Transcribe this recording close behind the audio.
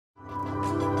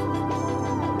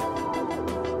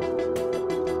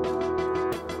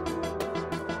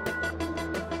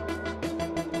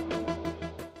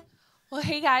Well,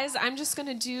 hey guys, I'm just going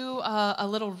to do a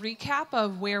little recap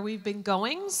of where we've been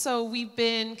going. So we've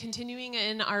been continuing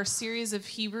in our series of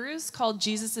Hebrews called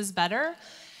Jesus is Better.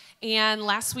 And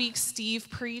last week, Steve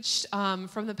preached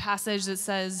from the passage that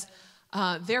says,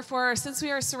 therefore, since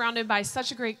we are surrounded by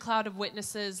such a great cloud of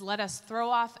witnesses, let us throw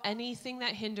off anything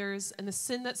that hinders and the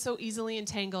sin that so easily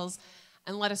entangles,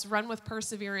 and let us run with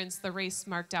perseverance the race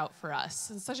marked out for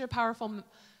us. It's such a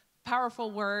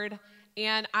powerful word.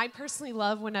 And I personally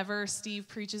love whenever Steve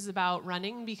preaches about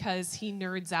running because he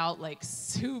nerds out like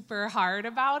super hard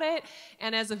about it.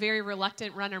 And as a very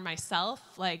reluctant runner myself,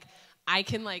 like I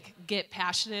can like get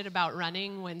passionate about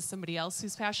running when somebody else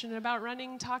who's passionate about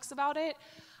running talks about it.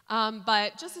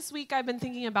 But just this week I've been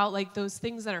thinking about like those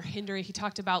things that are hindering. He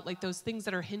talked about like those things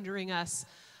that are hindering us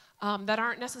that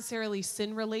aren't necessarily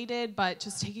sin related, but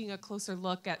just taking a closer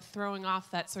look at throwing off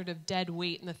that sort of dead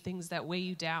weight and the things that weigh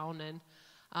you down. And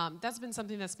that's been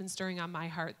something that's been stirring on my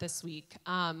heart this week.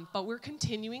 But we're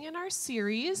continuing in our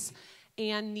series,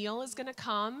 and Neil is going to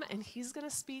come, and he's going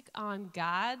to speak on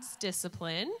God's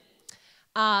discipline.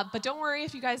 But don't worry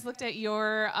if you guys looked at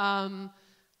your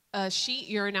sheet,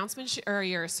 your announcement or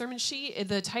your sermon sheet.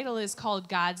 The title is called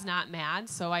God's Not Mad,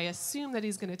 so I assume that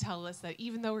he's going to tell us that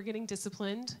even though we're getting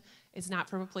disciplined, it's not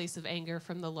from a place of anger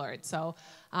from the Lord. So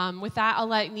with that, I'll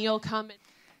let Neil come.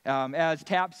 As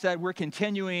Tap said, we're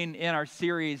continuing in our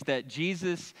series that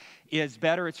Jesus is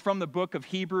better. It's from the book of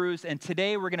Hebrews, and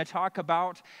today we're going to talk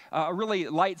about a really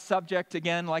light subject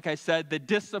again, like I said, the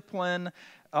discipline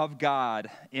of God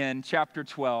in chapter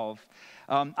 12.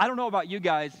 I don't know about you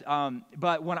guys,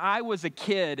 but when I was a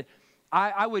kid,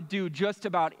 I would do just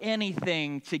about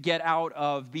anything to get out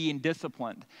of being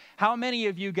disciplined. How many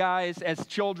of you guys as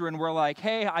children were like,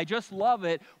 hey, I just love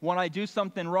it when I do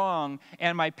something wrong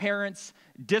and my parents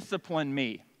discipline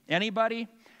me? Anybody?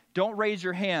 Don't raise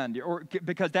your hand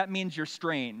because that means you're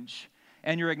strange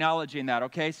and you're acknowledging that,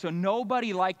 okay? So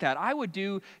nobody like that. I would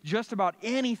do just about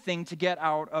anything to get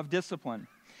out of discipline.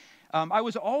 I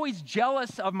was always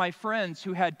jealous of my friends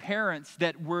who had parents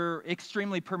that were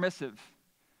extremely permissive.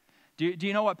 Do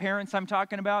you know what parents I'm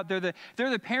talking about? They're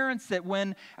the parents that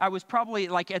when I was probably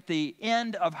like at the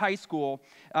end of high school,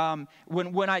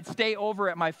 when I'd stay over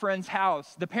at my friend's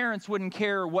house, the parents wouldn't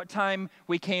care what time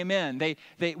we came in.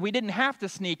 We didn't have to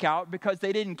sneak out because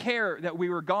they didn't care that we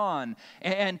were gone.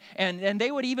 And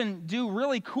they would even do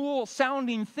really cool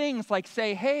sounding things like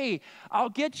say, hey, I'll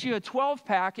get you a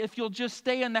 12-pack if you'll just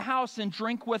stay in the house and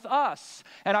drink with us.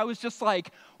 And I was just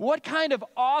like, what kind of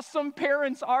awesome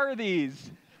parents are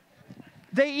these?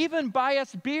 They even buy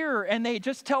us beer, and they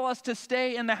just tell us to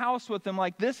stay in the house with them.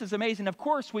 Like, this is amazing. Of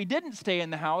course, we didn't stay in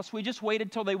the house. We just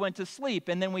waited till they went to sleep,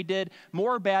 and then we did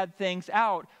more bad things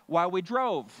out while we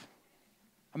drove.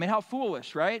 I mean, how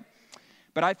foolish, right?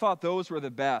 But I thought those were the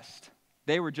best.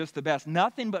 They were just the best.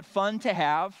 Nothing but fun to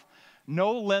have.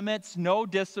 No limits, no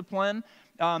discipline.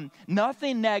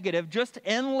 Nothing negative, just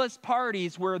endless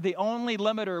parties where the only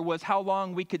limiter was how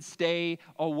long we could stay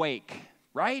awake,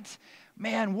 right?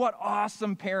 Man, what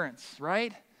awesome parents,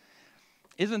 right?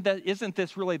 Isn't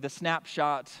this really the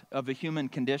snapshot of the human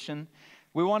condition?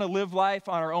 We want to live life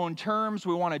on our own terms.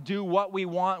 We want to do what we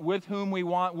want, with whom we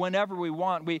want, whenever we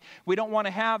want. We don't want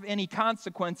to have any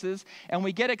consequences, and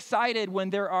we get excited when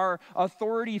there are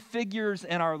authority figures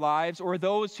in our lives or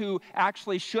those who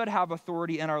actually should have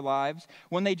authority in our lives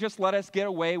when they just let us get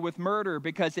away with murder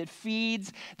because it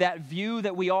feeds that view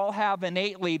that we all have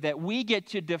innately that we get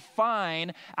to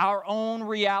define our own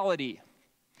reality.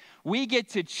 We get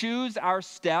to choose our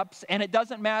steps, and it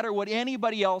doesn't matter what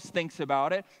anybody else thinks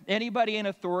about it. Anybody in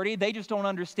authority, they just don't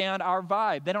understand our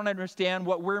vibe. They don't understand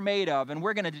what we're made of, and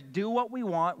we're going to do what we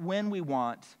want when we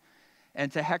want,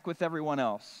 and to heck with everyone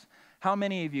else. How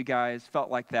many of you guys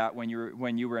felt like that when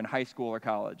you were in high school or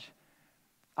college?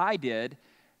 I did.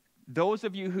 Those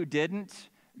of you who didn't,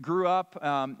 grew up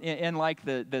in like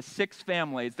the 6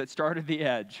 families that started the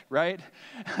Edge, right?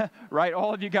 Right?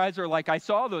 All of you guys are like, I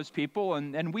saw those people,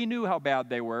 and we knew how bad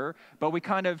they were, but we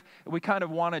kind of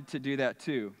wanted to do that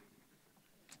too.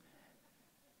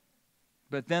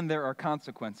 But then there are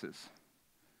consequences.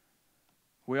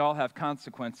 We all have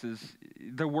consequences.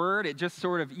 The word, it just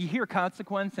sort of, you hear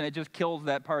consequence, and it just kills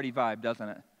that party vibe, doesn't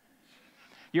it?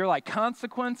 You're like,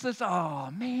 consequences?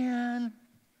 Oh, man.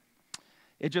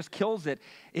 It just kills it.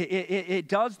 It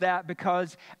does that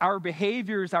because our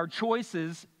behaviors, our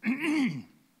choices,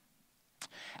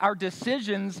 our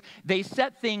decisions, they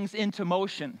set things into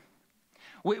motion.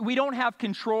 We don't have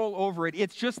control over it.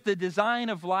 It's just the design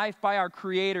of life by our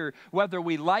Creator, whether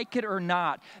we like it or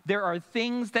not. There are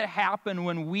things that happen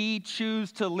when we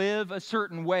choose to live a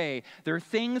certain way. There are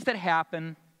things that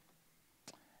happen,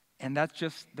 And that's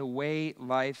just the way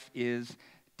life is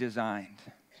designed.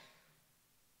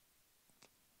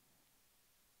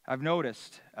 I've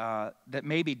noticed that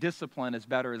maybe discipline is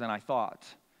better than I thought.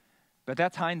 But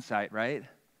that's hindsight, right?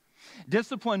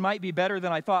 Discipline might be better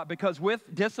than I thought because with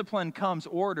discipline comes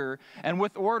order, and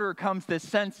with order comes this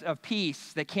sense of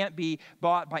peace that can't be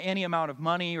bought by any amount of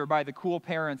money or by the cool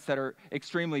parents that are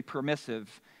extremely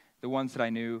permissive, the ones that I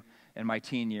knew in my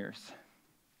teen years.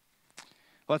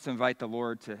 Let's invite the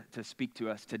Lord to speak to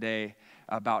us today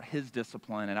about His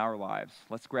discipline in our lives.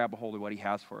 Let's grab a hold of what He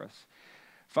has for us.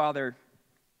 Father,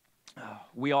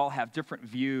 we all have different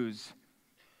views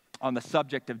on the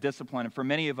subject of discipline. And for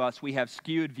many of us, we have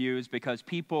skewed views because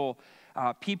people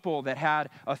that had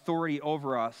authority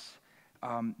over us,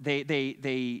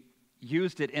 they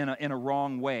used it in a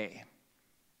wrong way.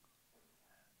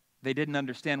 They didn't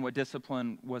understand what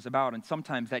discipline was about, and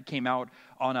sometimes that came out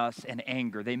on us in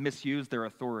anger. They misused their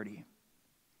authority.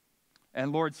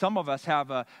 And Lord, some of us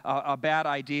have a bad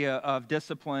idea of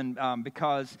discipline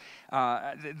because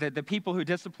the people who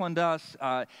disciplined us,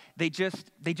 they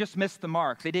just missed the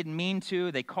mark. They didn't mean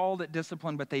to. They called it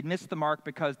discipline, but they missed the mark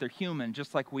because they're human,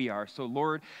 just like we are. So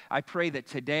Lord, I pray that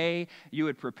today you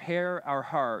would prepare our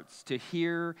hearts to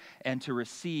hear and to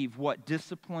receive what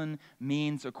discipline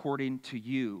means according to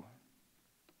you.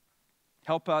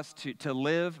 Help us to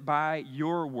live by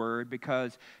your word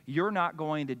because you're not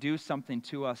going to do something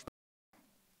to us.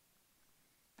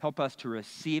 Help us to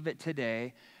receive it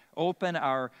today. Open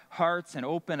our hearts and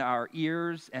open our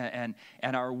ears and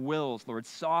our wills, Lord.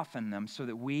 Soften them so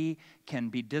that we can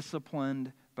be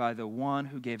disciplined by the one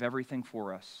who gave everything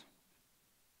for us.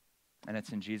 And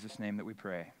it's in Jesus' name that we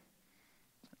pray.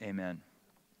 Amen.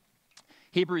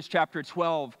 Hebrews chapter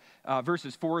 12,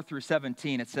 verses 4 through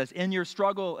 17, it says, "In your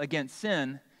struggle against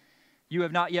sin, you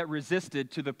have not yet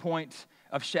resisted to the point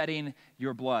of shedding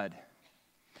your blood.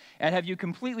 And have you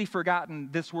completely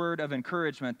forgotten this word of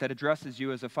encouragement that addresses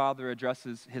you as a father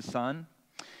addresses his son?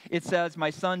 It says, 'My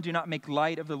son, do not make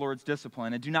light of the Lord's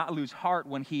discipline, and do not lose heart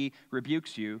when he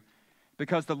rebukes you,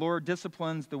 because the Lord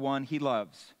disciplines the one he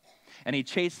loves, and he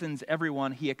chastens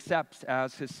everyone he accepts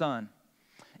as his son.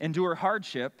 Endure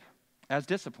hardship as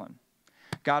discipline.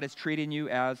 God is treating you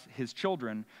as his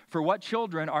children. For what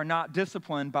children are not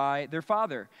disciplined by their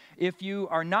father? If you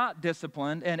are not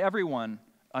disciplined, and everyone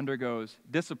undergoes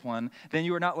discipline, then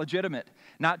you are not legitimate,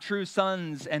 not true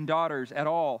sons and daughters at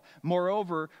all.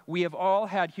 Moreover, we have all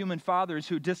had human fathers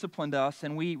who disciplined us,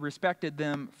 and we respected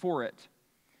them for it.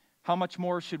 How much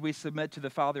more should we submit to the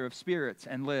Father of spirits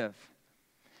and live?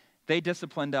 They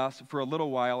disciplined us for a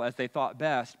little while as they thought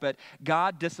best, but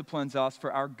God disciplines us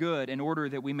for our good in order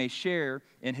that we may share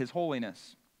in his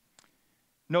holiness.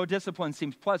 No discipline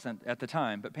seems pleasant at the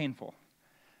time, but painful.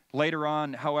 Later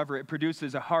on, however, it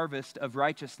produces a harvest of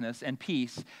righteousness and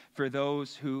peace for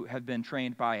those who have been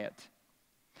trained by it.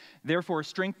 Therefore,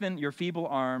 strengthen your feeble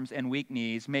arms and weak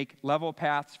knees, make level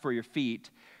paths for your feet,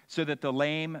 so that the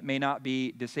lame may not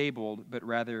be disabled, but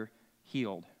rather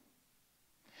healed.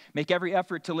 Make every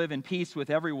effort to live in peace with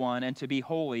everyone and to be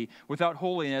holy. Without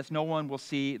holiness, no one will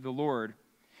see the Lord.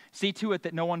 See to it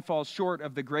that no one falls short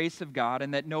of the grace of God,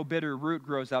 and that no bitter root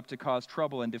grows up to cause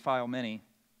trouble and defile many.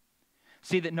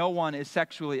 See that no one is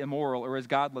sexually immoral or is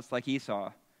godless like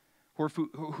Esau,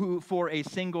 who for a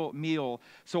single meal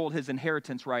sold his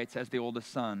inheritance rights as the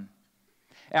oldest son.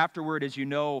 Afterward, as you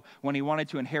know, when he wanted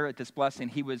to inherit this blessing,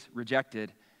 he was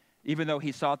rejected. Even though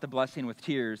he sought the blessing with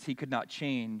tears, he could not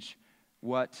change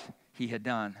what he had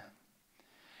done."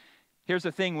 Here's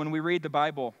the thing, when we read the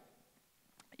Bible,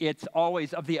 it's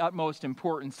always of the utmost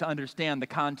importance to understand the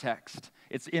context.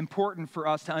 It's important for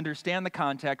us to understand the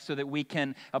context so that we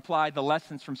can apply the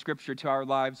lessons from Scripture to our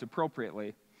lives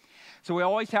appropriately. So we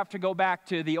always have to go back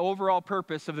to the overall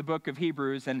purpose of the book of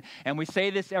Hebrews, and we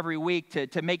say this every week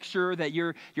to make sure that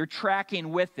you're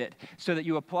tracking with it so that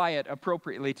you apply it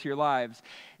appropriately to your lives.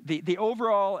 The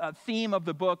overall theme of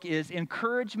the book is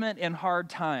encouragement in hard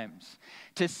times,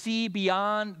 to see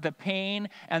beyond the pain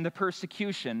and the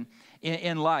persecution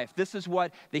in life. This is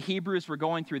what the Hebrews were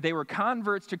going through. They were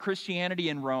converts to Christianity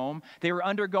in Rome. They were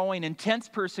undergoing intense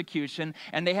persecution,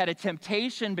 and they had a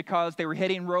temptation because they were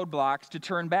hitting roadblocks to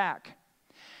turn back.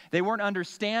 They weren't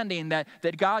understanding that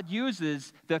God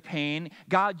uses the pain,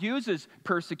 God uses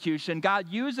persecution, God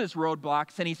uses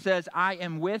roadblocks, and he says, I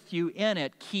am with you in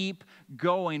it. Keep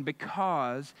going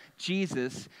because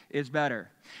Jesus is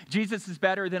better. Jesus is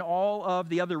better than all of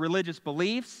the other religious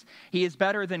beliefs. He is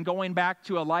better than going back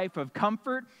to a life of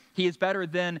comfort. He is better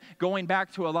than going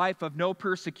back to a life of no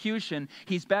persecution.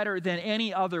 He's better than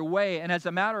any other way. And as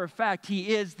a matter of fact, he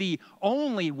is the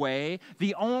only way,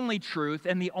 the only truth,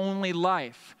 and the only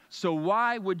life So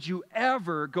why would you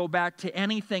ever go back to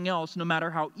anything else, no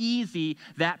matter how easy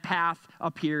that path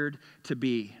appeared to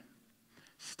be?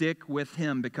 Stick with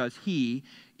him because he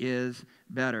is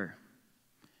better.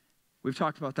 We've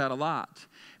talked about that a lot.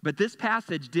 But this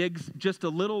passage digs just a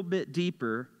little bit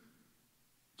deeper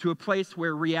to a place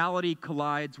where reality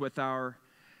collides with our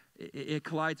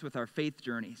faith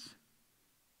journeys.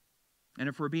 And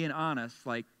if we're being honest,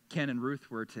 like Ken and Ruth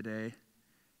were today,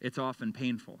 it's often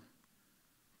painful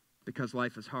because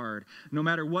life is hard. No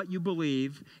matter what you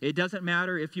believe, it doesn't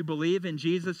matter if you believe in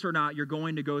Jesus or not, you're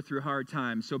going to go through hard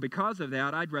times. So because of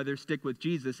that, I'd rather stick with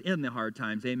Jesus in the hard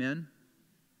times. Amen?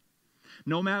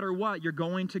 No matter what, you're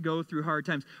going to go through hard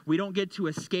times. We don't get to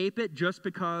escape it just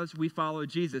because we follow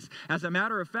Jesus. As a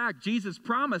matter of fact, Jesus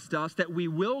promised us that we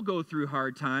will go through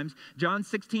hard times. John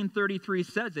 16:33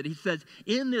 says it. He says,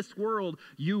 in this world,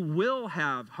 you will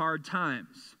have hard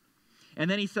times. And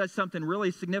then he says something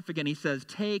really significant. He says,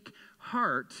 take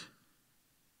heart,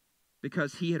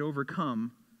 because he had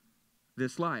overcome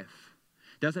this life.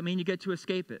 Doesn't mean you get to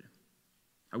escape it.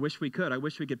 I wish we could. I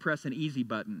wish we could press an easy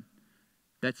button,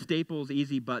 that Staples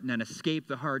easy button, and escape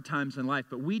the hard times in life,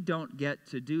 but we don't get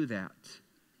to do that.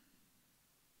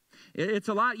 It's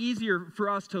a lot easier for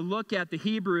us to look at the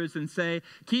Hebrews and say,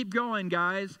 keep going,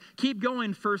 guys. Keep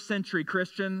going, first century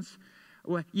Christians.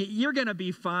 Well, you're going to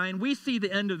be fine. We see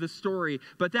the end of the story,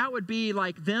 but that would be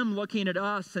like them looking at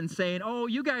us and saying, oh,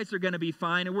 you guys are going to be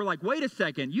fine. And we're like, wait a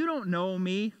second, you don't know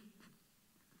me.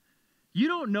 You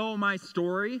don't know my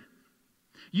story.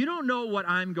 You don't know what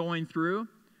I'm going through.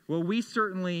 Well, we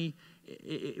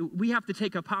have to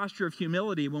take a posture of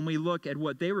humility when we look at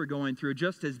what they were going through,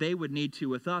 just as they would need to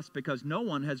with us, because no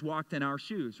one has walked in our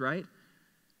shoes, right?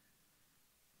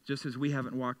 Just as we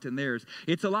haven't walked in theirs.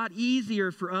 It's a lot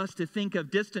easier for us to think of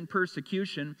distant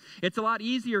persecution. It's a lot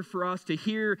easier for us to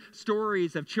hear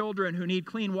stories of children who need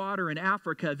clean water in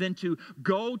Africa than to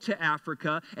go to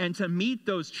Africa and to meet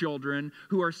those children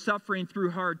who are suffering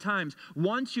through hard times.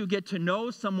 Once you get to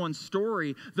know someone's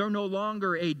story, they're no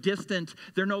longer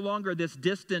this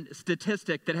distant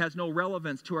statistic that has no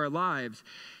relevance to our lives.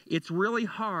 It's really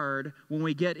hard when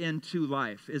we get into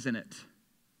life, isn't it?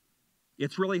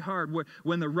 It's really hard.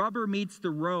 When the rubber meets the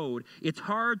road, it's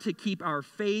hard to keep our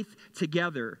faith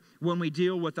together when we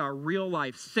deal with our real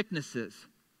life sicknesses,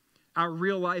 our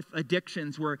real life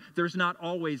addictions, where there's not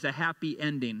always a happy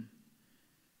ending,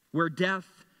 where death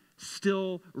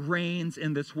still reigns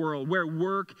in this world, where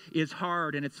work is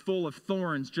hard and it's full of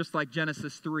thorns, just like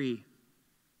Genesis 3.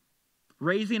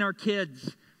 Raising our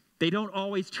kids, they don't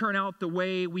always turn out the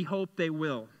way we hope they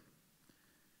will.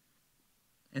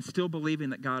 And still believing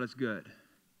that God is good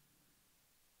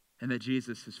and that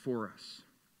Jesus is for us.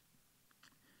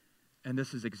 And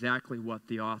this is exactly what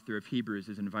the author of Hebrews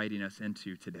is inviting us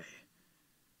into today.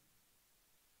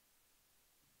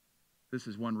 This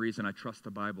is one reason I trust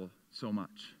the Bible so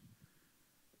much.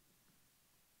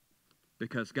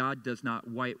 Because God does not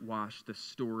whitewash the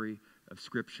story of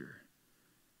Scripture.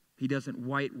 He doesn't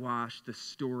whitewash the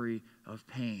story of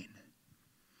pain.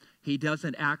 He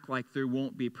doesn't act like there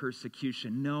won't be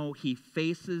persecution. No, he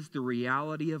faces the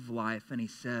reality of life and he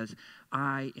says,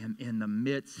 I am in the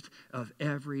midst of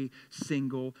every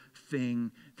single thing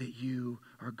that you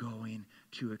are going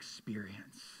to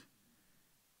experience.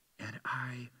 And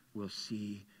I will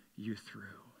see you through.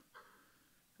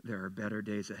 There are better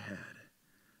days ahead,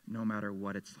 no matter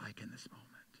what it's like in this moment.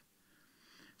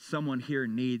 Someone here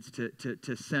needs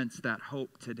to sense that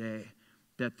hope today.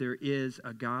 That there is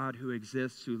a God who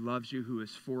exists, who loves you, who is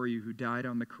for you, who died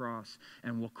on the cross,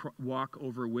 and will walk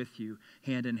over with you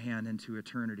hand in hand into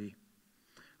eternity.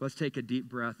 Let's take a deep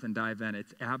breath and dive in.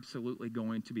 It's absolutely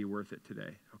going to be worth it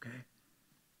today, okay?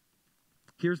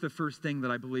 Here's the first thing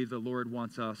that I believe the Lord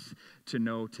wants us to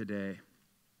know today.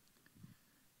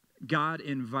 God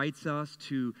invites us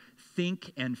to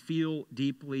think and feel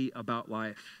deeply about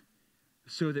life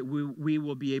so that we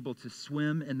will be able to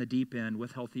swim in the deep end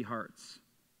with healthy hearts.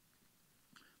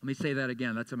 Let me say that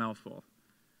again. That's a mouthful.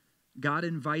 God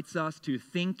invites us to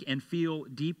think and feel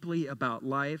deeply about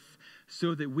life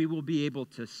so that we will be able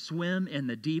to swim in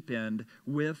the deep end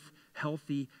with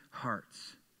healthy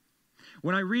hearts.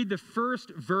 When I read the first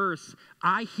verse,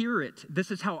 I hear it. This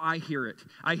is how I hear it.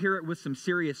 I hear it with some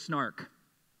serious snark.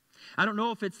 I don't know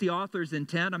if it's the author's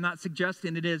intent. I'm not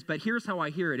suggesting it is, but here's how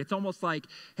I hear it. It's almost like,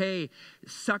 hey,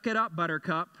 suck it up,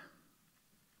 Buttercup.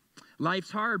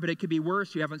 Life's hard, but it could be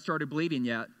worse. You haven't started bleeding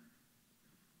yet.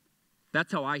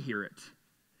 That's how I hear it.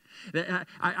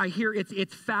 I hear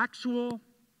it's factual.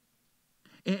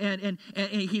 And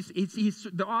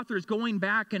the author is going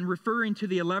back and referring to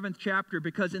the 11th chapter,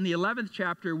 because in the 11th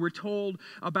chapter, we're told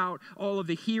about all of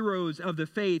the heroes of the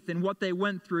faith and what they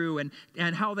went through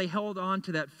and how they held on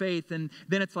to that faith. And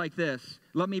then it's like this.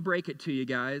 Let me break it to you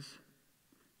guys.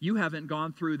 You haven't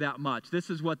gone through that much. This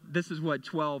is what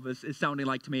 12 is sounding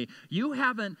like to me. You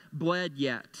haven't bled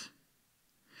yet.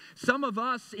 Some of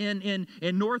us in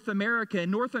North America, in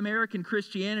North American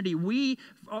Christianity, we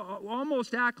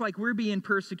almost act like we're being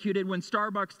persecuted when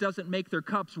Starbucks doesn't make their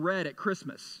cups red at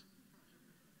Christmas.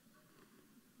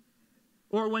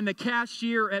 Or when the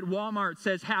cashier at Walmart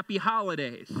says Happy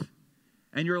Holidays.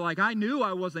 And you're like, I knew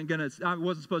I wasn't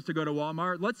supposed to go to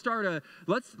Walmart. Let's start a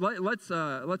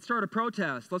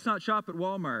protest. Let's not shop at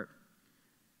Walmart.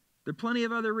 There are plenty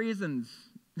of other reasons.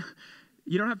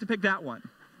 You don't have to pick that one.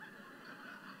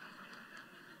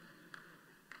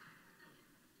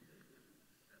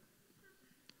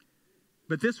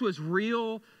 But this was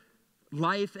real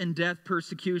life and death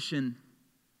persecution.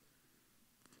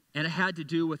 And it had to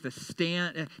do with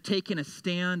taking a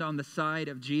stand on the side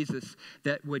of Jesus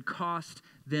that would cost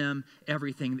them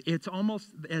everything. It's almost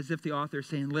as if the author is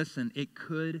saying, listen, it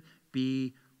could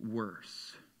be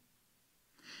worse.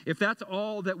 If that's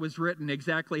all that was written,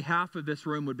 exactly half of this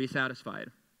room would be satisfied.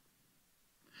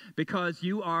 Because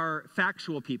you are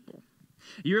factual people.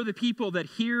 You're the people that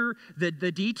hear the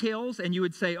details and you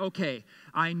would say, okay,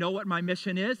 I know what my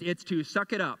mission is. It's to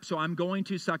suck it up. So I'm going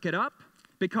to suck it up,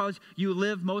 because you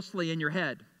live mostly in your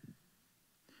head.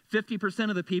 50%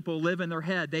 of the people live in their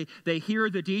head. They hear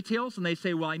the details and they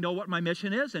say, well, I know what my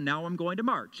mission is, and now I'm going to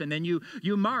march. And then you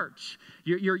march.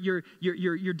 You're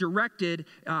directed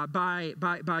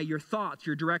by your thoughts.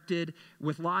 You're directed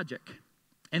with logic.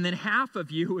 And then half of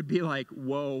you would be like,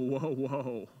 whoa.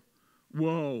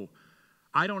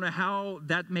 I don't know how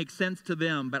that makes sense to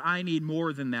them, but I need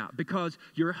more than that, because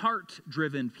you're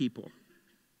heart-driven people.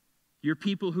 You're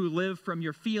people who live from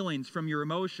your feelings, from your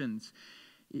emotions.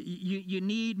 You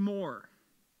need more.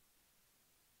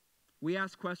 We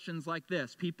ask questions like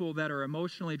this. People that are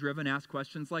emotionally driven ask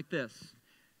questions like this.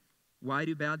 Why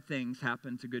do bad things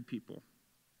happen to good people?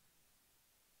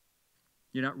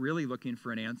 You're not really looking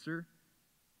for an answer.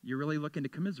 You're really looking to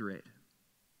commiserate.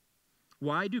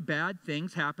 Why do bad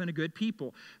things happen to good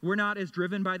people? We're not as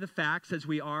driven by the facts as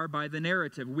we are by the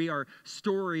narrative. We are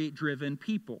story-driven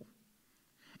people.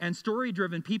 And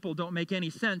story-driven people don't make any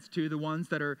sense to the ones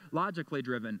that are logically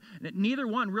driven. Neither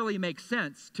one really makes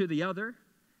sense to the other.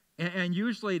 And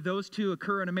usually those two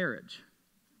occur in a marriage.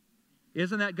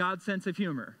 Isn't that God's sense of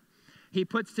humor? He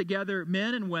puts together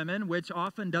men and women, which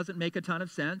often doesn't make a ton of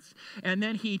sense. And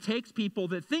then he takes people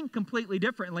that think completely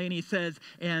differently and he says,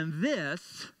 and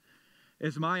this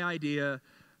is my idea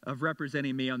of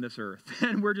representing me on this earth.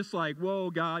 And we're just like, whoa,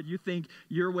 God, you think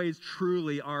your ways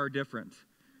truly are different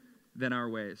than our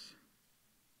ways.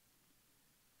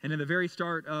 And in the very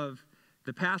start of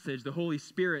the passage, the Holy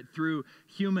Spirit, through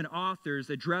human authors,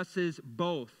 addresses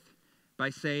both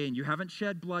by saying, you haven't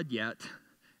shed blood yet.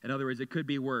 In other words, it could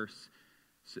be worse.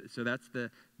 So that's the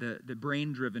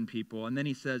brain-driven people. And then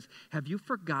he says, have you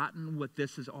forgotten what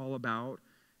this is all about?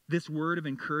 This word of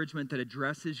encouragement that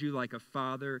addresses you like a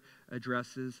father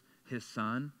addresses his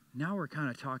son. Now we're kind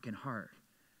of talking heart.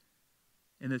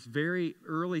 In this very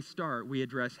early start, we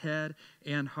address head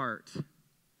and heart.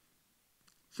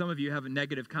 Some of you have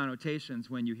negative connotations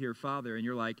when you hear father, and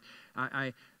you're like,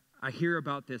 I hear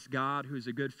about this God who's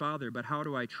a good father, but how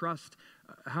do I trust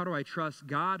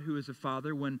God who is a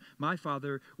father when my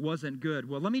father wasn't good?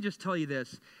 Well, let me just tell you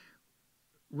this.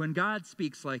 When God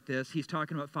speaks like this, he's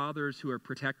talking about fathers who are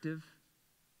protective.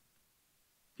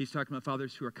 He's talking about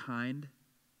fathers who are kind.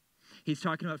 He's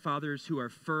talking about fathers who are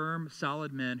firm,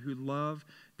 solid men who love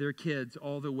their kids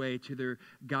all the way to their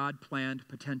God-planned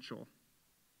potential.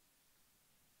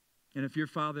 And if your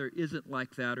father isn't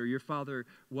like that, or your father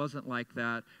wasn't like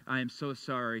that, I am so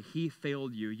sorry. He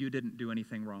failed you. You didn't do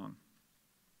anything wrong.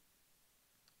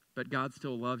 But God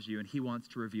still loves you, and he wants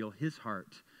to reveal his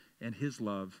heart and his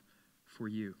love for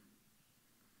you.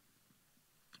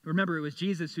 Remember, it was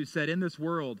Jesus who said, in this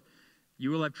world,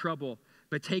 you will have trouble,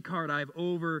 but take heart, I have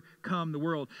overcome the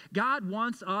world. God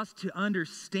wants us to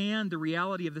understand the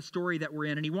reality of the story that we're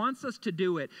in, and he wants us to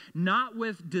do it not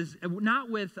with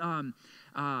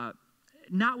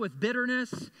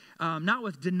bitterness, not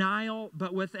with denial,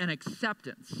 but with an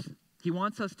acceptance. He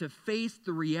wants us to face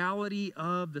the reality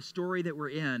of the story that we're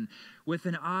in with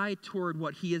an eye toward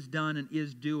what he has done and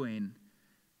is doing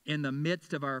in the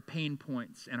midst of our pain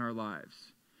points in our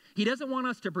lives. He doesn't want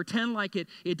us to pretend like it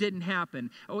didn't happen.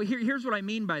 Oh, here's what I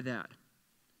mean by that.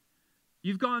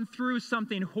 You've gone through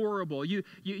something horrible.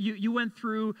 You went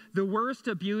through the worst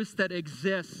abuse that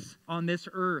exists on this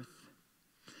earth.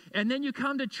 And then you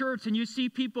come to church and you see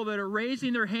people that are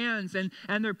raising their hands and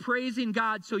they're praising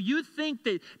God. So you think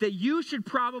that you should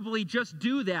probably just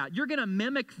do that. You're going to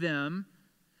mimic them.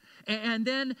 And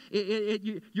then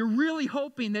you're really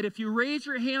hoping that if you raise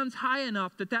your hands high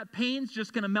enough that pain's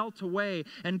just going to melt away.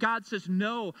 And God says,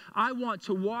 no, I want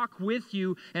to walk with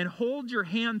you and hold your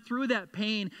hand through that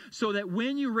pain so that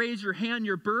when you raise your hand,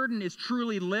 your burden is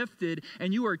truly lifted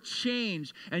and you are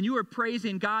changed and you are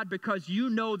praising God because you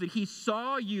know that He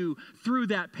saw you through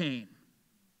that pain.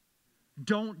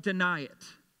 Don't deny it.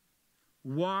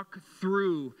 Walk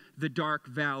through the dark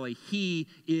valley. He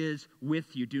is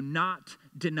with you. Do not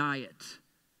deny it.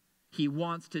 He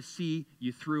wants to see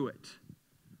you through it.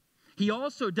 He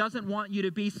also doesn't want you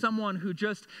to be someone who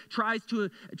just tries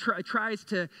to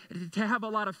have a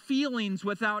lot of feelings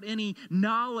without any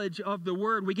knowledge of the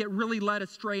Word. We get really led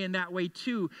astray in that way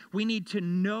too. We need to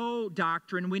know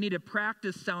doctrine. We need to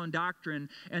practice sound doctrine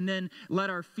and then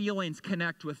let our feelings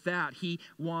connect with that. He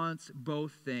wants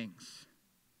both things.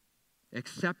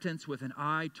 Acceptance with an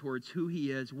eye towards who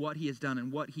He is, what He has done,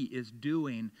 and what He is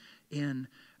doing in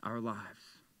our lives.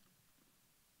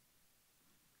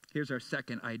 Here's our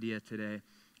second idea today.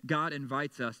 God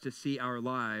invites us to see our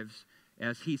lives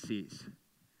as He sees.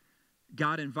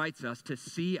 God invites us to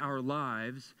see our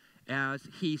lives as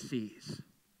He sees.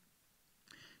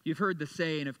 You've heard the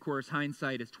saying, of course,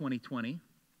 hindsight is 20/20.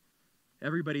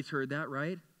 Everybody's heard that,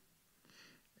 right?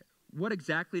 What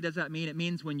exactly does that mean? It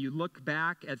means when you look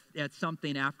back at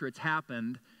something after it's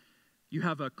happened, you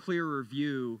have a clearer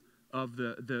view of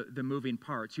the moving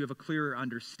parts. You have a clearer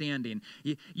understanding.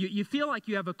 You feel like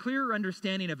you have a clearer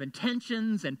understanding of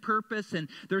intentions and purpose, and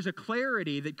there's a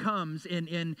clarity that comes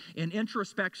in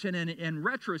introspection and in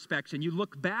retrospection. You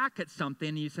look back at something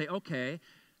and you say, okay,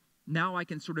 now I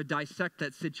can sort of dissect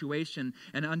that situation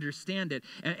and understand it.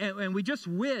 And we just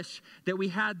wish that we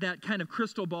had that kind of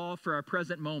crystal ball for our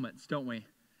present moments, don't we?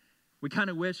 We kind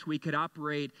of wish we could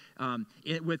operate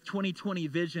with 20/20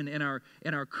 vision in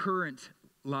our current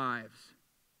lives.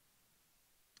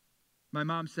 My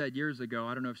mom said years ago,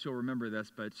 I don't know if she'll remember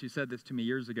this, but she said this to me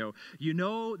years ago, you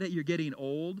know that you're getting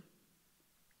old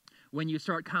when you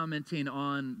start commenting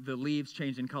on the leaves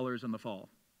changing colors in the fall.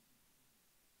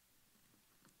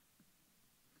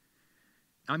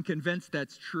 I'm convinced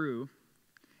that's true.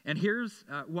 And here's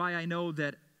why I know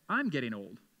that I'm getting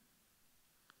old.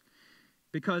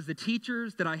 Because the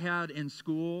teachers that I had in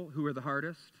school who were the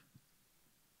hardest,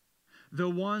 the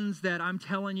ones that I'm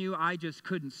telling you I just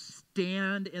couldn't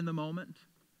stand in the moment,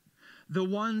 the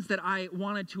ones that I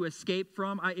wanted to escape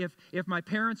from, if my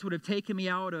parents would have taken me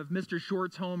out of Mr.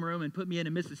 Short's homeroom and put me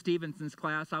into Mrs. Stevenson's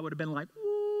class, I would have been like,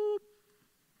 whoop.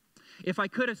 If I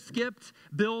could have skipped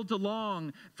Bill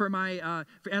DeLong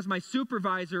as my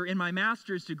supervisor in my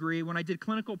master's degree when I did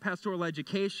clinical pastoral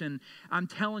education, I'm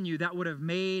telling you that would have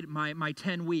made my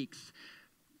 10 weeks.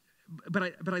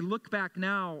 But I look back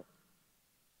now,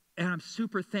 and I'm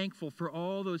super thankful for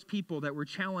all those people that were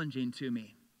challenging to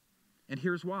me. And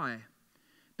here's why.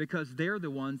 Because they're the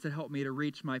ones that helped me to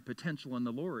reach my potential in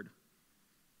the Lord.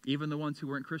 Even the ones who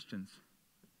weren't Christians.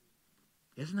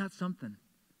 Isn't that something?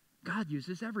 God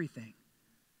uses everything.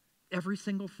 Every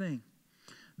single thing.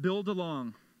 Bill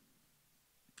DeLong.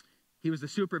 He was the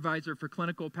supervisor for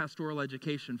clinical pastoral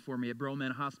education for me at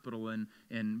Broman Hospital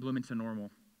in Bloomington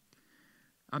Normal.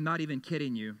 I'm not even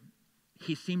kidding you.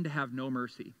 He seemed to have no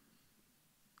mercy.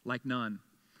 Like none.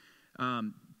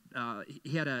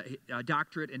 He had a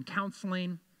doctorate in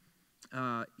counseling.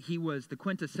 He was the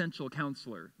quintessential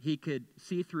counselor. He could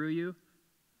see through you.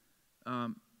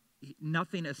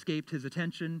 Nothing escaped his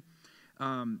attention.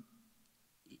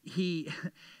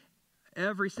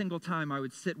 Every single time I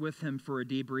would sit with him for a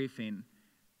debriefing,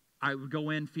 I would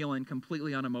go in feeling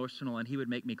completely unemotional, and he would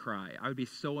make me cry. I would be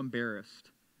so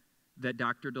embarrassed that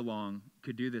Dr. DeLong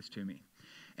could do this to me.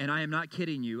 And I am not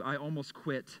kidding you, I almost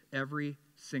quit every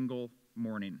single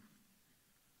morning.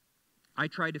 I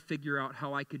tried to figure out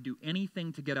how I could do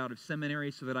anything to get out of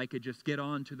seminary so that I could just get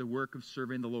on to the work of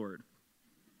serving the Lord.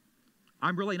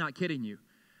 I'm really not kidding you.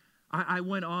 I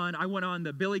went on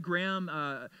the Billy Graham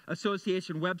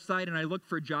Association website, and I looked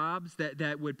for jobs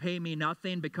that would pay me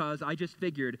nothing because I just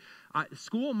figured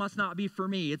school must not be for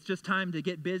me. It's just time to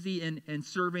get busy in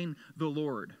serving the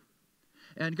Lord.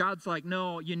 And God's like,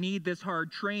 no, you need this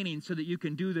hard training so that you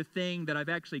can do the thing that I've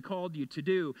actually called you to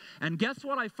do. And guess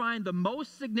what I find the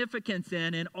most significance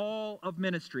in all of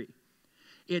ministry?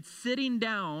 It's sitting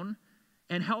down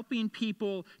and helping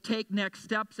people take next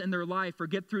steps in their life or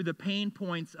get through the pain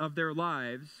points of their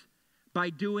lives by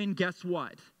doing, guess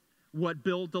what? what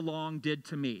Bill DeLong did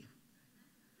to me.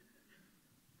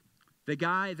 The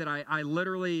guy that I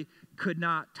literally could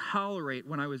not tolerate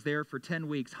when I was there for 10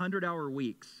 weeks, 100-hour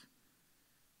weeks,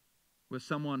 was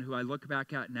someone who I look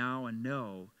back at now and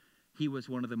know he was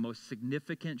one of the most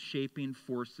significant shaping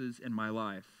forces in my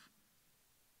life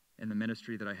and the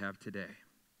ministry that I have today.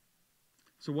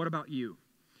 So what about you?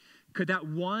 Could that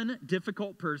one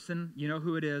difficult person, you know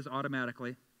who it is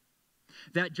automatically,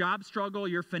 that job struggle,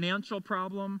 your financial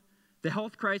problem, the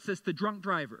health crisis, the drunk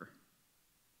driver,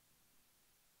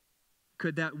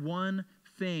 could that one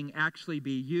thing actually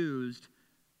be used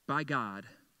by God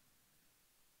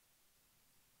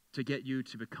to get you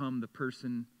to become the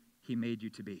person He made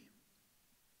you to be?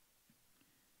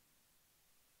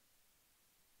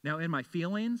 Now, in my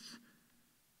feelings,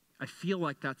 I feel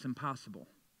like that's impossible.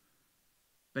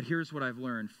 But here's what I've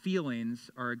learned. Feelings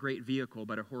are a great vehicle,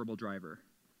 but a horrible driver.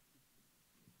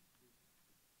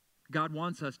 God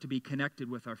wants us to be connected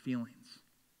with our feelings.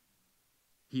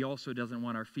 He also doesn't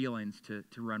want our feelings to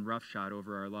run roughshod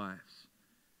over our lives.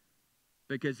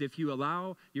 Because if you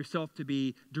allow yourself to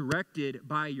be directed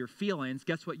by your feelings,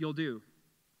 guess what you'll do?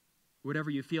 Whatever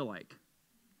you feel like.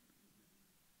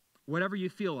 Whatever you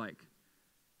feel like.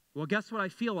 Well, guess what I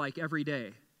feel like every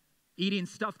day? Eating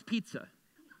stuffed pizza.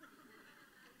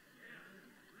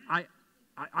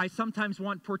 I sometimes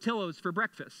want Portillo's for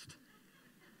breakfast.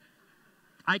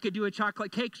 I could do a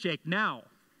chocolate cake shake now.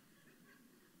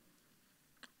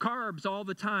 Carbs all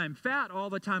the time, fat all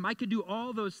the time. I could do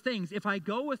all those things. If I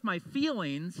go with my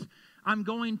feelings, I'm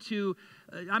going to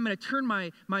turn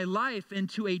my life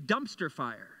into a dumpster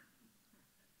fire.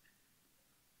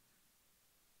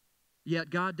 Yet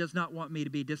God does not want me to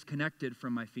be disconnected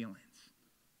from my feelings.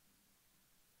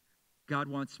 God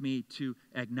wants me to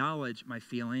acknowledge my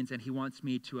feelings, and He wants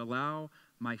me to allow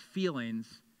my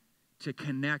feelings to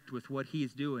connect with what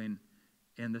He's doing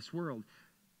in this world.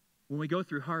 When we go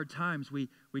through hard times, we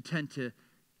tend to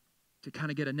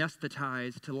kind of get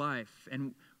anesthetized to life.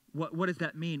 And what does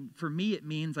that mean? For me, it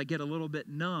means I get a little bit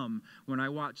numb when I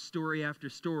watch story after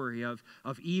story of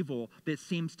evil that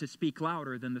seems to speak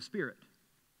louder than the Spirit.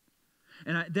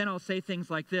 And then I'll say things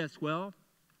like this, well,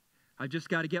 I just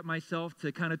got to get myself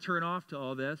to kind of turn off to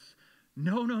all this.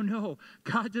 No.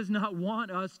 God does not want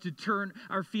us to turn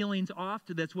our feelings off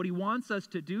to this. What He wants us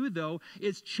to do, though,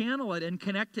 is channel it and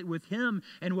connect it with Him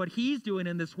and what He's doing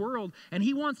in this world. And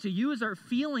He wants to use our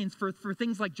feelings for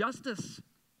things like justice.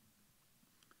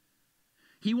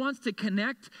 He wants to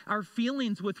connect our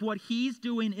feelings with what He's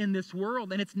doing in this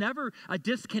world. And it's never a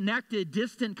disconnected,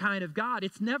 distant kind of God.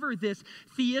 It's never this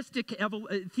theistic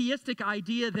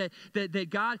idea that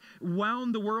God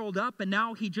wound the world up and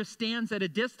now He just stands at a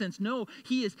distance. No,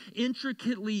 He is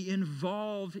intricately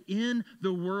involved in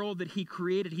the world that He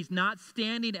created. He's not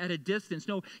standing at a distance.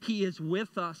 No, He is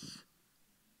with us.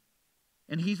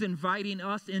 And He's inviting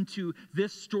us into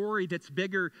this story that's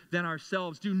bigger than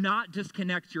ourselves. Do not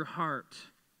disconnect your heart.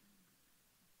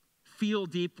 Feel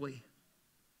deeply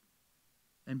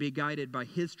and be guided by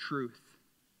His truth.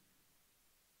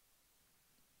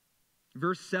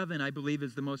 Verse 7, I believe,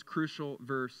 is the most crucial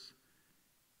verse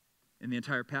in the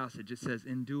entire passage. It says,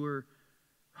 endure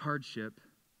hardship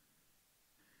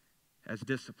as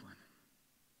discipline.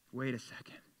 Wait a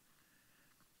second.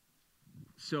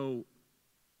 So,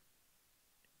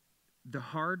 the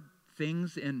hard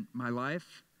things in my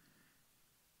life,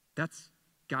 that's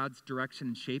God's direction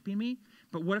in shaping me.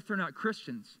 But what if they're not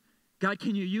Christians? God,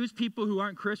 can you use people who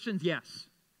aren't Christians? Yes.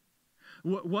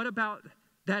 What about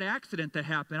that accident that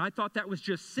happened? I thought that was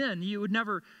just sin. You would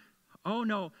never, oh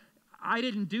no, I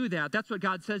didn't do that. That's what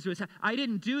God says to us. I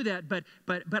didn't do that,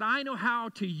 but I know how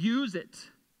to use it.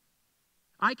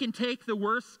 I can take the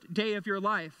worst day of your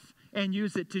life and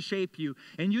use it to shape you.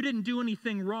 And you didn't do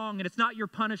anything wrong, and it's not your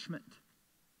punishment.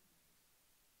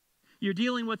 You're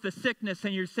dealing with the sickness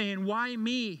and you're saying, why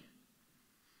me?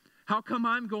 How come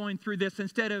I'm going through this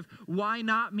instead of why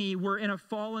not me? We're in a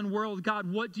fallen world.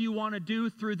 God, what do you want to do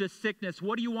through this sickness?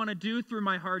 What do you want to do through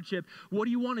my hardship? What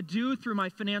do you want to do through my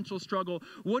financial struggle?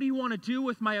 What do you want to do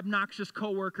with my obnoxious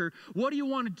coworker? What do you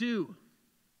want to do?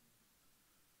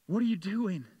 What are you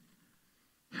doing?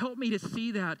 Help me to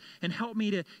see that and help me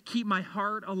to keep my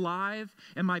heart alive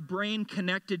and my brain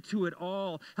connected to it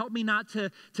all. Help me not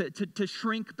to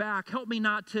shrink back. Help me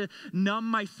not to numb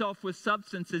myself with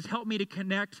substances. Help me to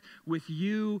connect with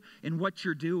you and what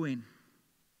you're doing.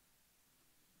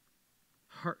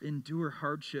 Endure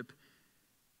hardship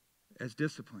as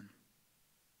discipline.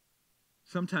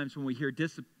 Sometimes when we hear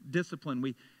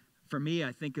discipline, for me,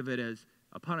 I think of it as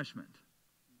a punishment.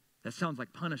 That sounds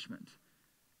like punishment.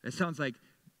 It sounds like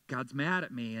God's mad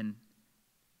at me, and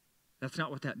that's not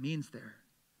what that means there.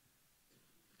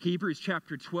 Hebrews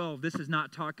chapter 12, this is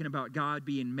not talking about God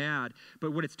being mad,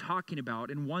 but what it's talking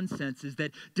about in one sense is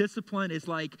that discipline is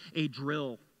like a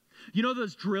drill. You know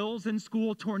those drills in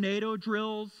school, tornado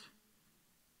drills?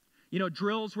 You know,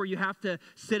 drills where you have to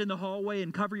sit in the hallway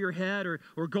and cover your head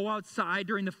or go outside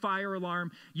during the fire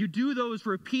alarm. You do those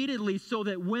repeatedly so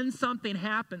that when something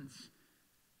happens,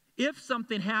 if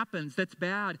something happens that's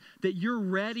bad, that you're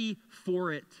ready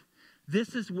for it.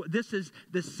 This is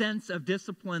the sense of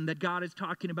discipline that God is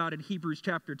talking about in Hebrews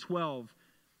chapter 12.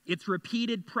 It's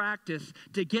repeated practice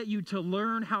to get you to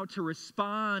learn how to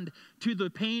respond to the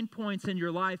pain points in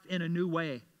your life in a new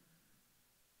way.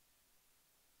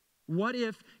 What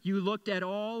if you looked at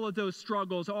all of those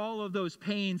struggles, all of those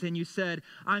pains, and you said,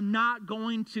 I'm not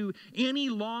going to any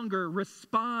longer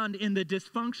respond in the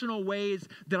dysfunctional ways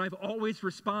that I've always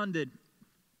responded,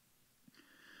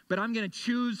 but I'm going to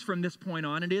choose from this point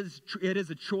on. It is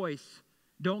a choice.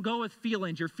 Don't go with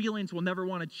feelings. Your feelings will never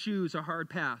want to choose a hard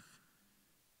path.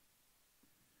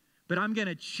 But I'm going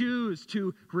to choose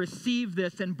to receive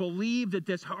this and believe that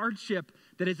this hardship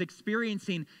that is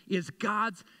experiencing is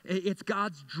God's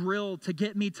drill to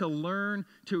get me to learn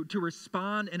to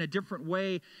respond in a different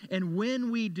way. And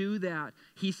when we do that,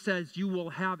 he says you will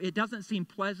have, it doesn't seem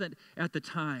pleasant at the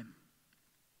time.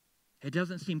 It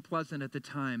doesn't seem pleasant at the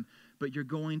time, but you're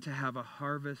going to have a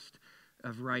harvest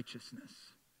of righteousness.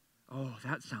 Oh,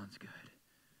 that sounds good.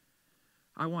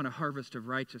 I want a harvest of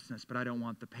righteousness, but I don't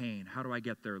want the pain. How do I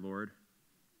get there, Lord?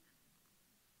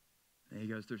 And he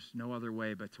goes, there's no other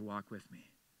way but to walk with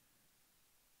me.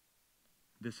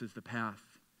 This is the path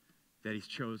that he's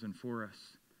chosen for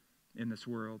us in this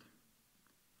world.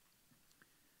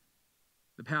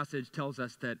 The passage tells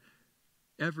us that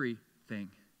everything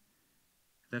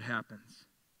that happens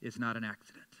is not an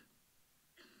accident.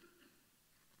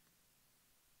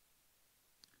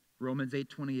 Romans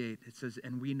 8:28, it says,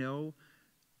 and we know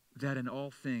that in all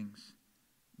things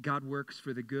God works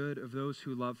for the good of those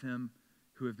who love him,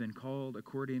 who have been called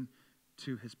according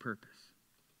to his purpose.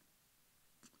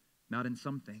 Not in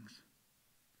some things,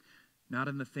 not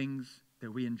in the things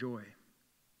that we enjoy,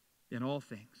 in all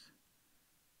things,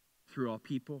 through all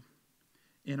people,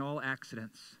 in all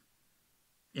accidents,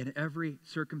 in every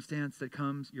circumstance that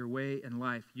comes your way in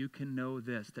life, you can know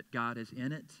this, that God is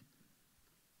in it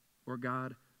or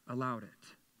God allowed it.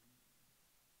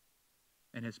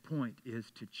 And his point is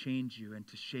to change you and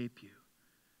to shape you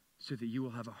so that you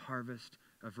will have a harvest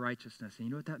of righteousness. And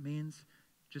you know what that means?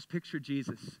 Just picture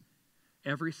Jesus.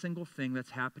 Every single thing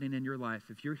that's happening in your life,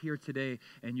 if you're here today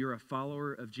and you're a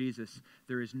follower of Jesus,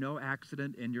 there is no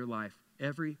accident in your life.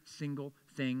 Every single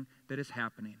thing that is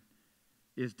happening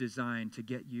is designed to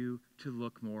get you to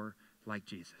look more like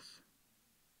Jesus.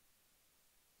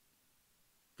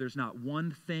 There's not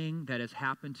one thing that has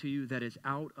happened to you that is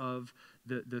out of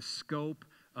the scope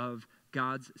of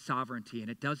God's sovereignty.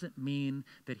 And it doesn't mean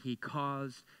that he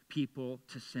caused people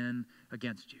to sin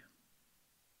against you.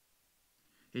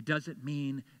 It doesn't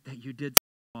mean that you did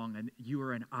wrong and you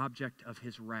are an object of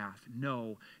his wrath.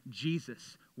 No,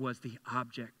 Jesus was the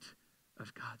object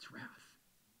of God's wrath.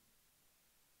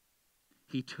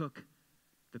 He took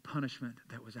the punishment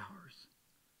that was ours.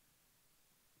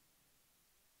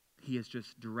 He is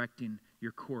just directing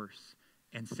your course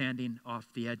and sanding off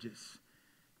the edges.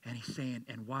 And he's saying,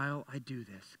 and while I do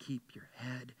this, keep your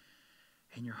head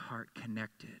and your heart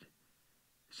connected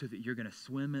so that you're going to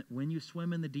swim. When you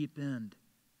swim in the deep end,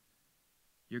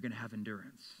 you're going to have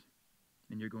endurance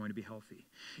and you're going to be healthy.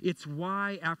 It's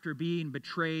why after being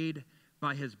betrayed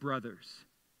by his brothers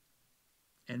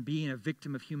and being a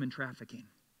victim of human trafficking,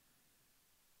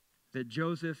 that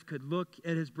Joseph could look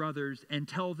at his brothers and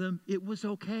tell them it was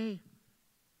okay.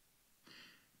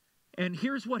 And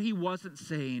here's what he wasn't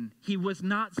saying. He was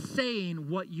not saying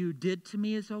what you did to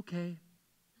me is okay.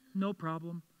 No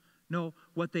problem. No,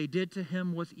 what they did to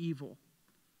him was evil.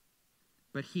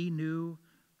 But he knew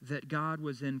that God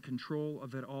was in control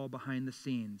of it all behind the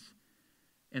scenes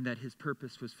and that his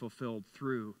purpose was fulfilled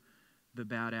through the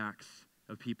bad acts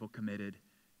of people committed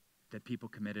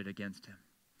against him.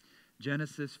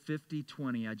 Genesis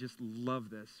 50:20, I just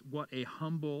love this. What a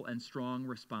humble and strong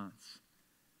response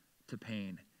to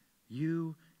pain.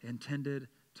 You intended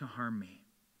to harm me,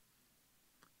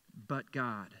 but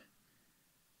God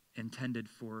intended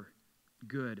for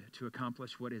good to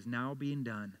accomplish what is now being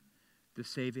done, the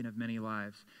saving of many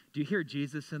lives. Do you hear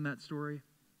Jesus in that story?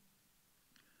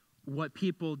 What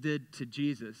people did to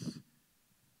Jesus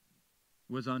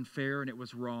was unfair and it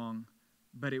was wrong,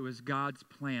 but it was God's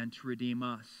plan to redeem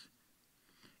us.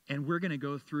 And we're going to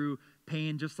go through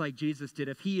pain just like Jesus did.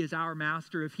 If he is our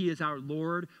master, if he is our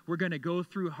Lord, we're going to go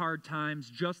through hard times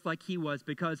just like he was,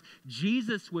 because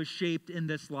Jesus was shaped in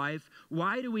this life.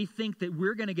 Why do we think that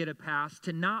we're going to get a pass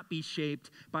to not be shaped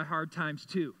by hard times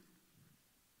too?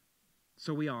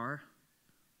 So we are.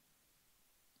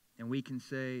 And we can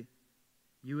say,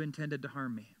 you intended to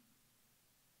harm me,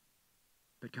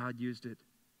 but God used it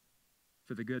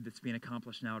for the good that's being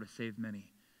accomplished now to save many.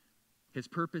 His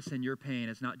purpose in your pain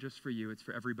is not just for you, it's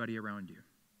for everybody around you.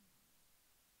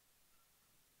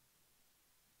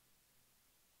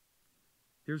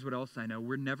 Here's what else I know.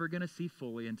 We're never going to see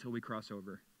fully until we cross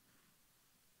over.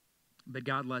 But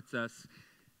God lets us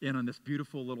in on this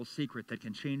beautiful little secret that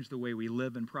can change the way we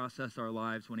live and process our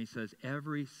lives when he says,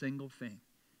 every single thing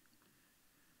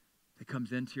that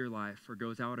comes into your life or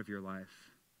goes out of your life,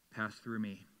 pass through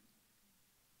me.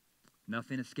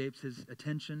 Nothing escapes his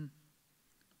attention.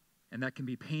 And that can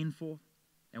be painful,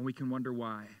 and we can wonder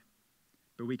why.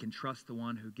 But we can trust the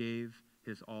one who gave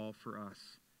his all for us.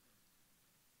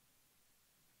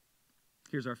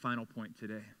 Here's our final point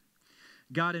today.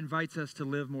 God invites us to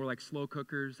live more like slow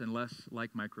cookers and less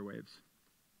like microwaves.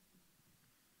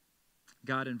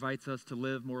 God invites us to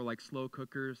live more like slow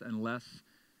cookers and less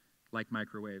like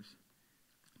microwaves.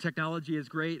 Technology is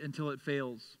great until it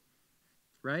fails,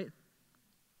 right?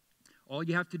 All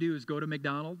you have to do is go to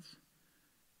McDonald's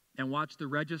and watch the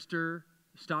register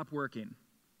stop working.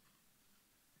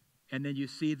 And then you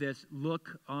see this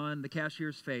look on the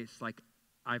cashier's face like,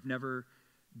 I've never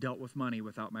dealt with money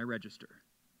without my register.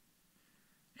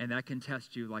 And that can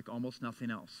test you like almost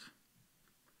nothing else.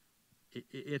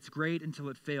 It's great until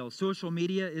it fails. Social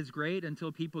media is great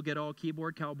until people get all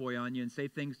keyboard cowboy on you and say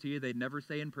things to you they'd never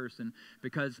say in person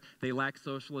because they lack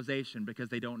socialization, because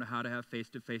they don't know how to have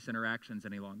face-to-face interactions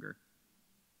any longer.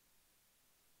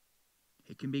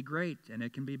 It can be great and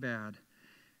it can be bad.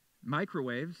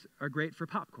 Microwaves are great for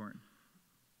popcorn,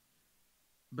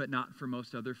 but not for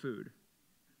most other food.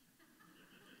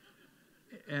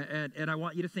 And I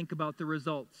want you to think about the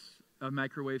results of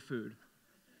microwave food,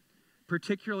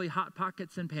 particularly Hot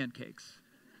Pockets and pancakes.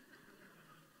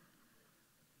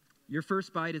 Your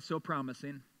first bite is so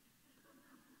promising.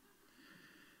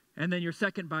 And then your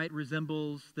second bite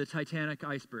resembles the Titanic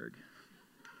iceberg.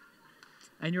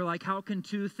 And you're like, how can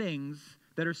two things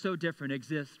that are so different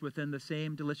exist within the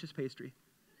same delicious pastry?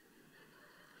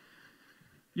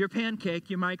 Your pancake,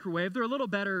 you microwave, they're a little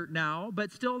better now,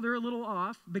 but still they're a little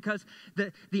off because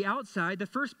the outside, the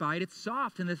first bite, it's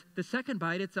soft, and the second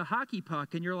bite, it's a hockey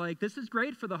puck, and you're like, this is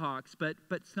great for the Hawks, but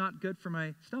it's not good for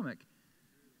my stomach.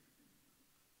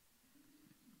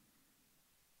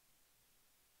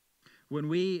 When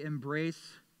we embrace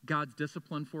God's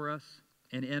discipline for us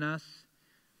and in us,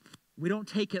 we don't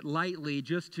take it lightly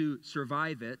just to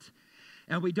survive it,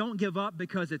 and we don't give up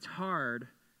because it's hard.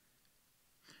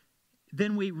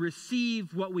 Then we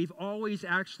receive what we've always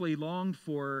actually longed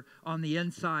for on the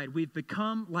inside. We've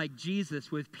become like Jesus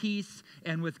with peace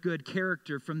and with good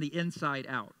character from the inside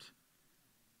out.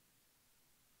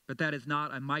 But that is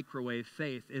not a microwave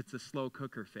faith, it's a slow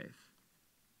cooker faith.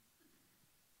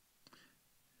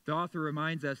 The author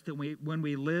reminds us that when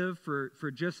we live for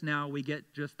just now, we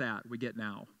get just that. We get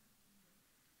now.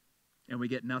 And we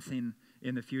get nothing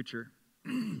in the future.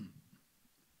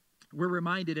 We're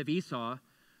reminded of Esau,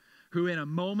 who in a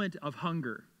moment of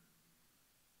hunger,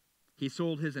 he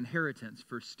sold his inheritance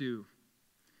for stew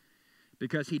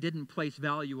because he didn't place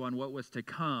value on what was to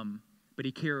come, but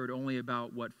he cared only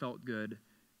about what felt good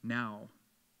now.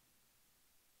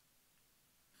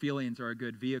 Feelings are a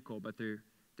good vehicle, but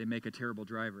they make a terrible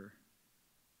driver.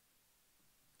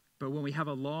 But when we have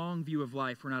a long view of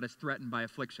life, we're not as threatened by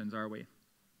afflictions, are we?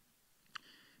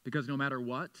 Because no matter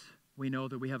what, we know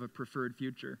that we have a preferred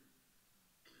future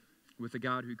with a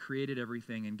God who created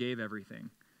everything and gave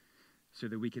everything so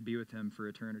that we could be with him for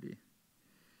eternity.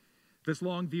 This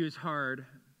long view is hard.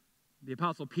 The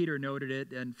Apostle Peter noted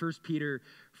it in 1 Peter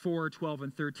 4:12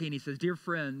 and 13. He says, "Dear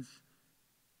friends,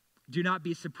 do not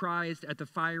be surprised at the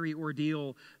fiery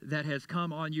ordeal that has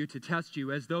come on you to test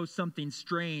you, as though something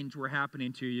strange were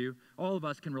happening to you." All of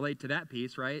us can relate to that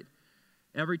piece, right?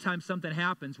 Every time something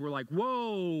happens, we're like,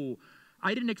 whoa,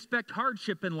 I didn't expect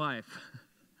hardship in life.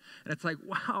 And it's like,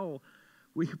 wow,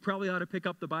 we probably ought to pick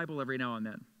up the Bible every now and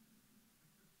then.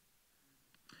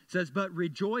 It says, but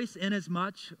rejoice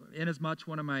inasmuch,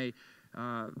 one of my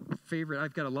favorite,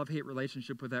 I've got a love-hate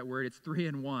relationship with that word. It's 3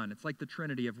 in 1. It's like the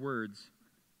Trinity of words.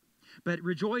 But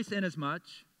rejoice inasmuch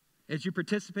as you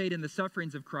participate in the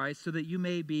sufferings of Christ, so that you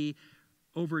may be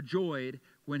overjoyed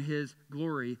when his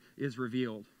glory is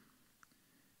revealed.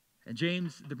 And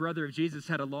James, the brother of Jesus,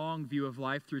 had a long view of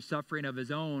life through suffering of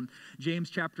his own. James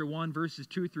chapter 1, verses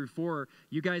 2 through 4,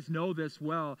 you guys know this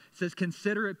well. It says,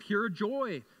 "Consider it pure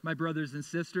joy, my brothers and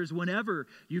sisters, whenever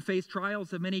you face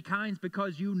trials of many kinds,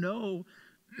 because you know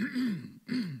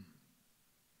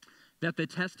that the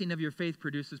testing of your faith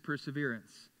produces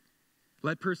perseverance.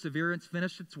 Let perseverance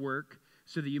finish its work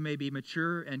so that you may be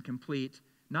mature and complete,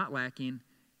 not lacking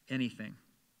anything."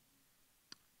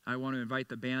 I want to invite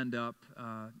the band up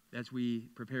as we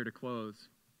prepare to close.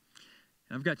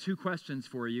 And I've got two questions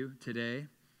for you today.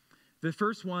 The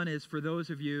first one is for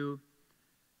those of you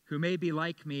who may be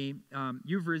like me.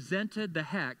 You've resented the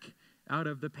heck out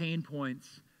of the pain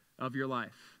points of your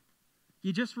life.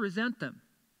 You just resent them.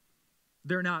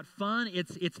 They're not fun.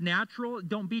 It's natural.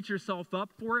 Don't beat yourself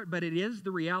up for it, but it is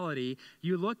the reality.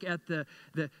 You look at the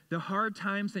hard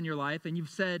times in your life and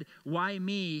you've said, "Why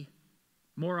me?"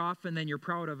 more often than you're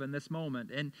proud of in this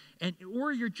moment.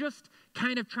 Or you're just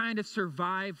kind of trying to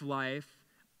survive life.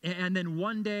 And then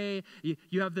one day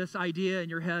you have this idea in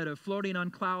your head of floating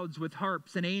on clouds with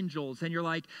harps and angels. And you're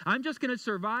like, "I'm just going to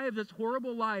survive this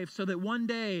horrible life so that one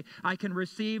day I can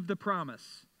receive the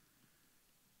promise."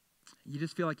 You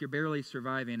just feel like you're barely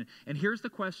surviving. And here's the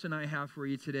question I have for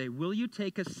you today. Will you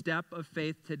take a step of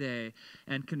faith today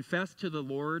and confess to the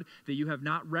Lord that you have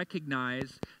not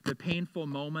recognized the painful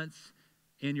moments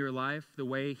in your life the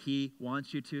way He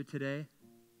wants you to today?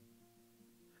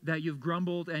 That you've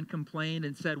grumbled and complained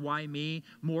and said, "Why me?"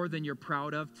 more than you're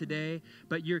proud of today.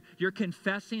 But you're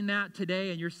confessing that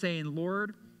today and you're saying,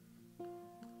 "Lord,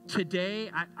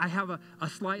 today I have a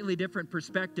slightly different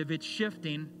perspective. It's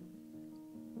shifting.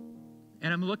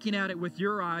 And I'm looking at it with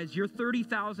your eyes, your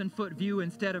 30,000-foot view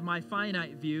instead of my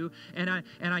finite view. And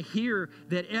I hear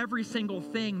that every single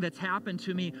thing that's happened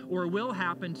to me or will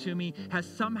happen to me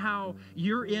has somehow,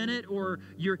 you're in it or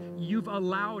you've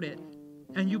allowed it.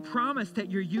 And you promise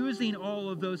that you're using all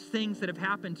of those things that have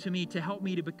happened to me to help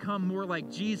me to become more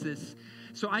like Jesus.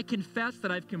 So I confess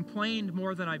that I've complained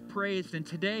more than I've praised. And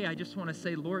today I just want to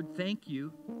say, Lord, thank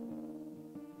you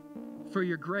for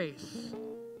your grace.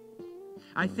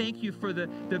 I thank you for the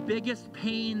biggest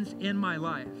pains in my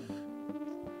life,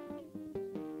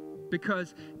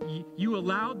 because you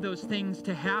allowed those things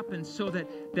to happen so that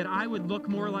I would look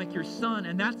more like your Son,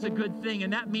 and that's a good thing,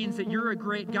 and that means that you're a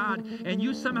great God, and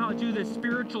you somehow do this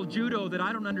spiritual judo that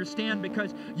I don't understand,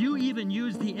 because you even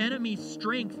use the enemy's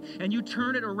strength, and you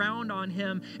turn it around on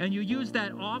him, and you use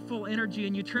that awful energy,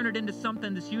 and you turn it into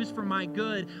something that's used for my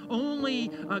good.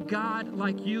 Only a God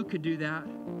like you could do that.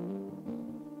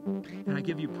 And I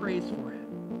give you praise for it.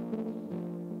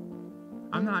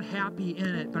 I'm not happy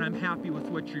in it, but I'm happy with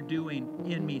what you're doing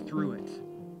in me through it.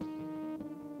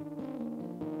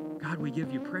 God, we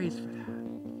give you praise for that.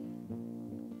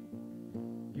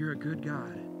 You're a good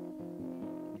God.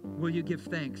 Will you give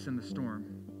thanks in the storm?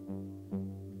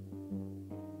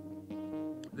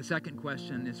 The second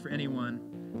question is for anyone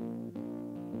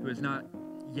who has not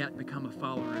yet become a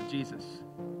follower of Jesus.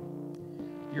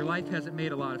 Your life hasn't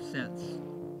made a lot of sense.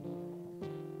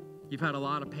 You've had a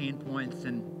lot of pain points,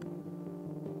 and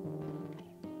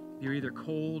you're either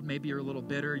cold, maybe you're a little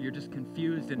bitter, you're just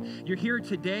confused, and you're here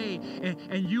today,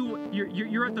 and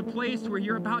you're at the place where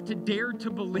you're about to dare to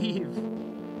believe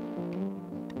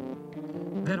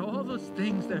that all those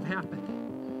things that have happened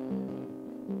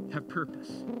have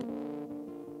purpose.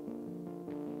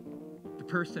 The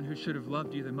person who should have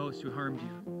loved you the most, who harmed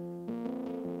you,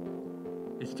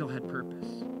 it still had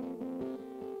purpose.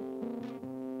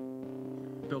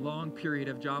 The long period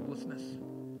of joblessness,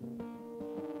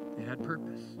 it had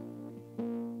purpose.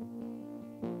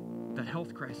 That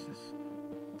health crisis,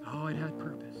 oh, it had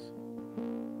purpose.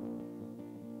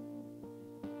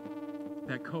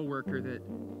 That coworker that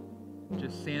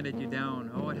just sanded you down,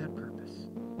 oh, it had purpose.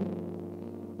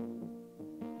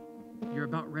 You're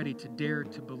about ready to dare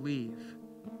to believe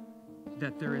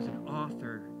that there is an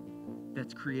author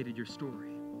that's created your story.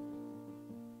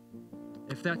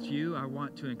 If that's you, I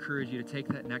want to encourage you to take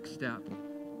that next step.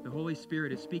 The Holy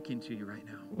Spirit is speaking to you right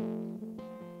now.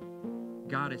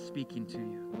 God is speaking to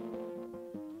you.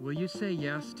 Will you say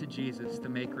yes to Jesus, the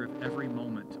maker of every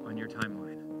moment on your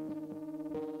timeline?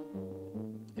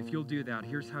 If you'll do that,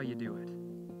 here's how you do it.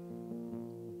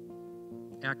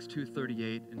 Acts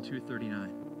 2:38 and 2:39.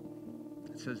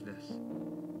 It says this: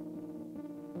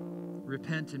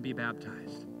 "Repent and be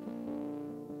baptized,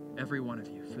 every one of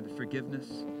you, for the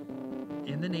forgiveness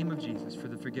in the name of Jesus, for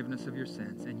the forgiveness of your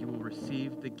sins, and you will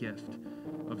receive the gift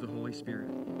of the Holy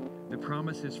Spirit. The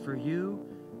promise is for you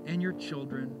and your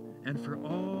children and for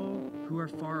all who are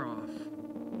far off,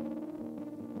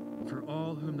 for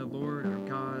all whom the Lord our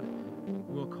God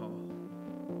will call."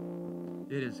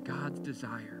 It is God's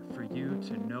desire for you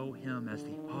to know him as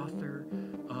the author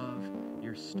of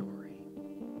your story.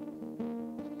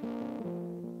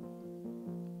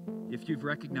 If you've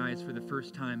recognized for the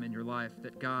first time in your life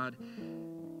that God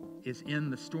is in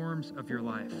the storms of your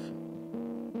life,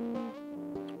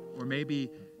 or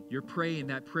maybe you're praying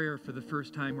that prayer for the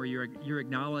first time where you're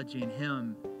acknowledging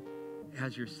him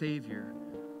as your Savior,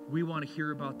 we want to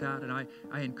hear about that. And I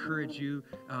encourage you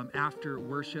after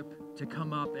worship to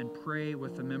come up and pray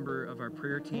with a member of our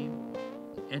prayer team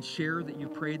and share that you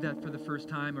prayed that for the first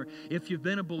time. Or if you've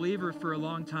been a believer for a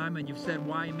long time and you've said,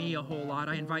 why me, a whole lot,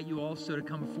 I invite you also to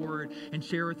come forward and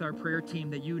share with our prayer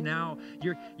team that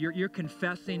you're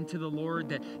confessing to the Lord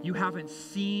that you haven't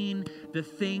seen the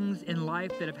things in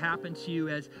life that have happened to you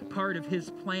as part of his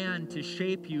plan to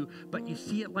shape you, but you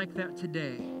see it like that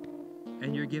today.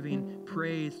 And you're giving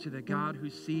praise to the God who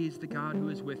sees, the God who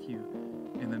is with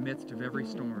you in the midst of every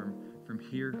storm from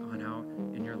here on out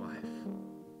in your life.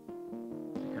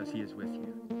 Because he is with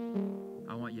you.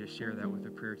 I want you to share that with the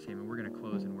prayer team, and we're going to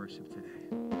close in worship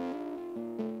today.